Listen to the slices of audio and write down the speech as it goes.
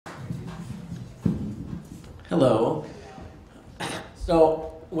Hello.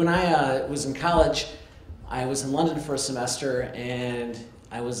 So when I was in college, I was in London for a semester, and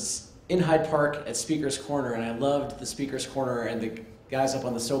I was in Hyde Park at Speaker's Corner, and I loved the Speaker's Corner and the guys up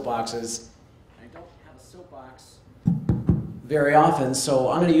on the soapboxes. I don't have a soapbox very often, so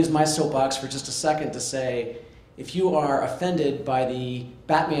I'm going to use my soapbox for just a second to say, if you are offended by the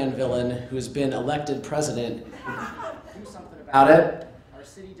Batman villain who has been elected president, do something about it. Our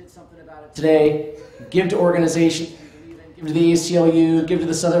city did something about it today. Give to organizations you believe in, give to the ACLU, give to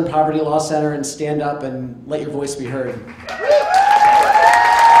the Southern Poverty Law Center, and stand up and let your voice be heard.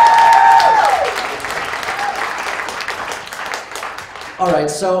 All right,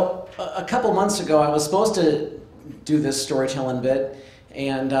 so a couple months ago, I was supposed to do this storytelling bit,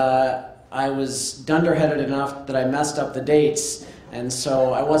 and I was dunderheaded enough that I messed up the dates, and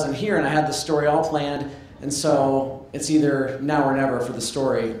so I wasn't here, and I had the story all planned, and so it's either now or never for the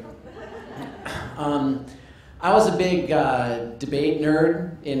story. I was a big debate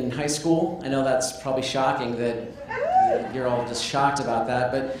nerd in high school. I know that's probably shocking that you're all just shocked about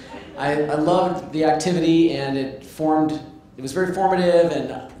that, but I loved the activity, and it was very formative,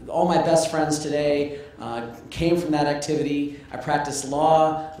 and all my best friends today came from that activity. I practiced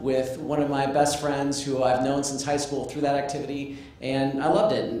law with one of my best friends who I've known since high school through that activity, and I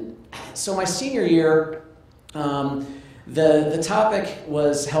loved it. And so my senior year, the topic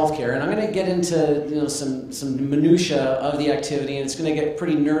was healthcare, and I'm going to get into some minutia of the activity, and it's going to get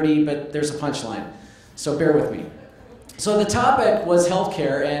pretty nerdy, but there's a punchline, so bear with me. So the topic was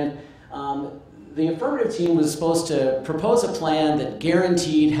healthcare, and the affirmative team was supposed to propose a plan that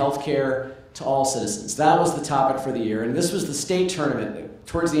guaranteed healthcare to all citizens. That was the topic for the year, and this was the state tournament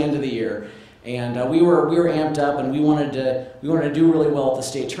towards the end of the year, and we were amped up, and we wanted to do really well at the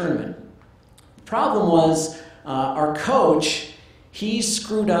state tournament. The problem was our coach, he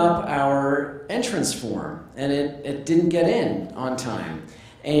screwed up our entrance form, and it didn't get in on time,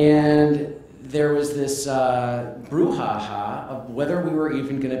 and there was this brouhaha of whether we were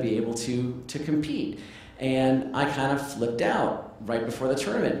even going to be able to compete. And I kind of flipped out right before the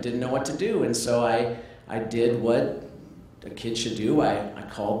tournament, didn't know what to do. And so I did what a kid should do. I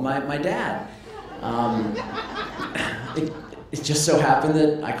called my dad. It just so happened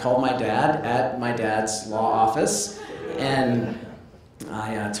that I called my dad at my dad's law office, and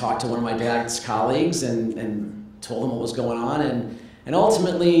I talked to one of my dad's colleagues and told him what was going on. And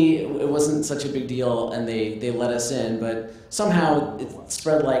ultimately, it wasn't such a big deal, and they let us in. But somehow it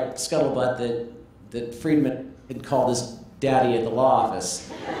spread like scuttlebutt that Friedman had called his daddy at the law office.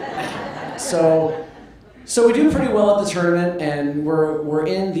 So we do pretty well at the tournament, and we're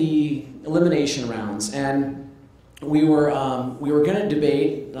in the elimination rounds. And we were going to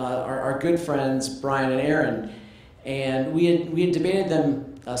debate our good friends Brian and Aaron, and we had debated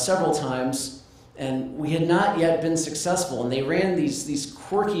them several times. And we had not yet been successful, and they ran these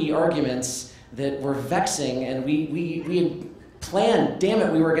quirky arguments that were vexing, and we had planned, damn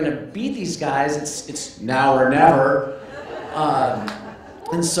it, we were going to beat these guys, it's now or never.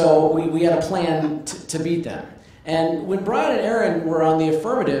 And so we had a plan to beat them. And when Brian and Aaron were on the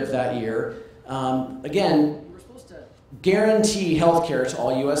affirmative that year, again, we were supposed to guarantee health care to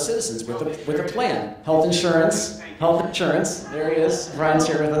all U.S. citizens with a plan. Health insurance, there he is, Brian's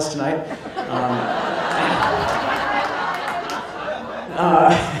here with us tonight.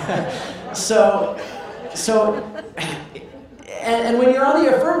 And when you're on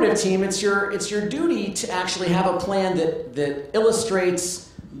the affirmative team, it's your duty to actually have a plan that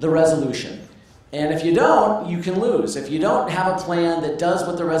illustrates the resolution. And if you don't, you can lose. If you don't have a plan that does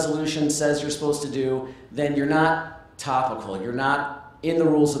what the resolution says you're supposed to do, then you're not topical. You're not in the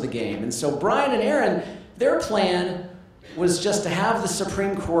rules of the game. And so Brian and Aaron, their plan was just to have the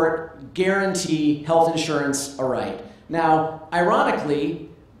Supreme Court guarantee health insurance a right. Now, ironically,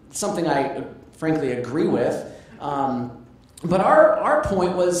 something I frankly agree with, but our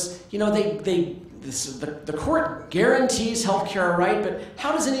point was, the court guarantees health care a right, but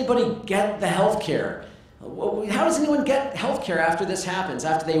how does anybody get the health care? How does anyone get health care after this happens,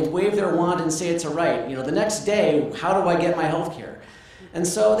 after they wave their wand and say it's a right? The next day, how do I get my health care? And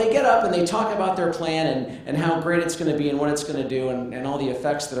so they get up and they talk about their plan and how great it's going to be and what it's going to do and all the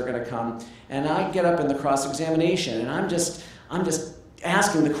effects that are going to come. And I get up in the cross-examination, and I'm just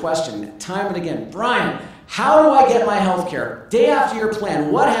asking the question time and again, Brian, how do I get my health care? Day after your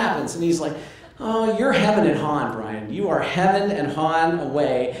plan, what happens? And he's like, oh, you're heaven and hawing, Brian. You are heaven and hawing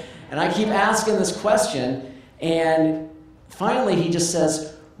away. And I keep asking this question, and finally he just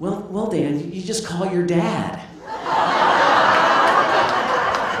says, well, Dan, you just call your dad.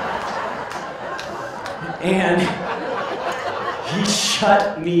 And he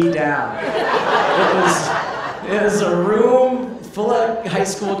shut me down. It was a room full of high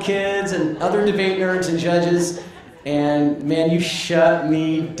school kids and other debate nerds and judges, and man, you shut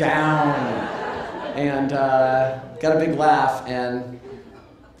me down. And got a big laugh, and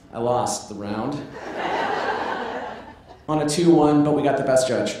I lost the round on a 2-1, but we got the best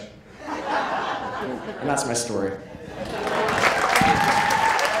judge. And that's my story.